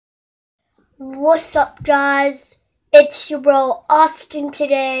What's up, guys? It's your bro Austin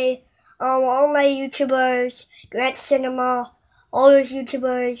today. All my YouTubers, Grant Cinema, all those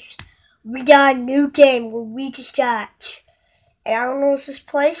YouTubers, we got a new game where we just got. And I don't know what this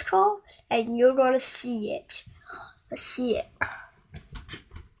place called, and you're gonna see it. Let's see it.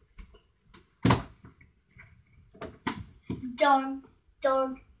 Dun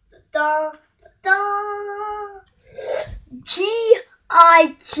dun dun dun.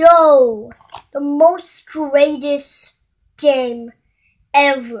 Gijoe, the most greatest game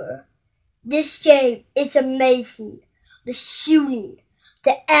ever. This game is amazing. The shooting,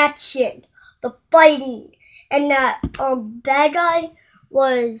 the action, the fighting, and that bad guy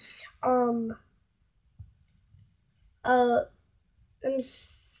was let me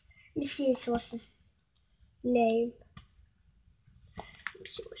see what's his name. Let me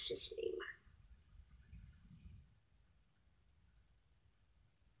see what's his name.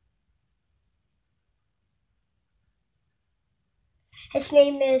 His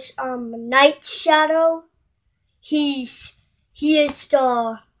name is Night Shadow. He is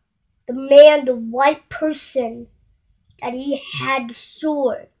the man, the white person that he had the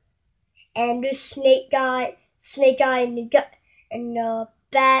sword, and the snake guy, and the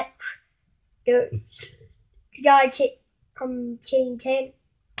bat. There's the guy Channing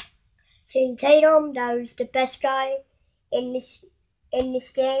Tatum. That was the best guy in this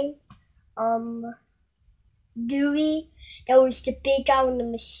game. Dewey, that was the big guy with the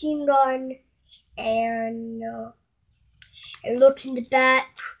machine gun, and it looked in the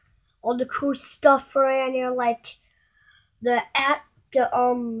back, all the cool stuff around there, like the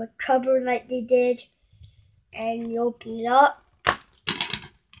cover like they did, and you open it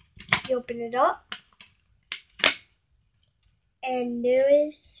up, and there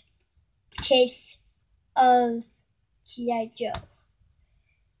is the case of G.I. Joe,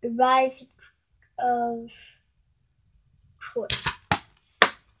 the rise of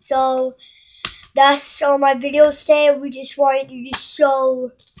So that's all my videos today. We just wanted you to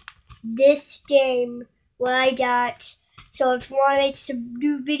show this game what I got. So if you want to make some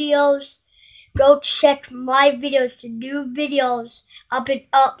new videos, go check my videos. The new videos I've been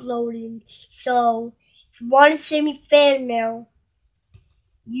uploading. So if you want to send me fan mail,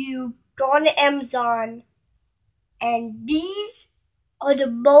 you go on to Amazon, and these are the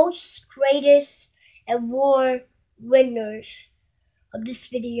most greatest award winners of this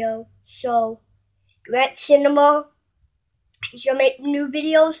video. So Grant Cinema, he's gonna make new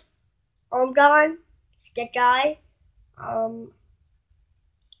videos. I'm gone. It's that guy.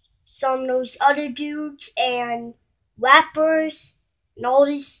 Some of those other dudes and rappers and all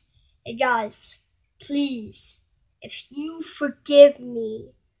these. Hey guys, please, if you forgive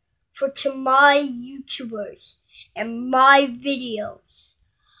me to my YouTubers and my videos,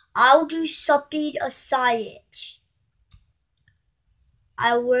 I'll do something aside it.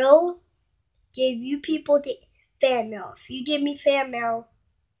 I will give you people the fan mail. If you give me fan mail,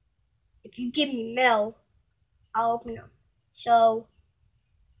 if you give me mail, I'll open them. So,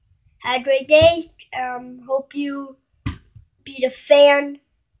 have a great day. Hope you be the fan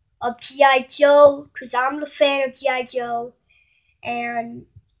of G.I. Joe, because I'm the fan of G.I. Joe. And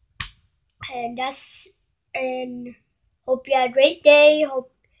hope you have a great day.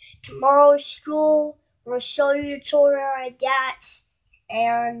 Hope tomorrow's school will show you the tutorial I got.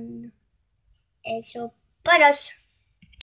 And so, bye guys.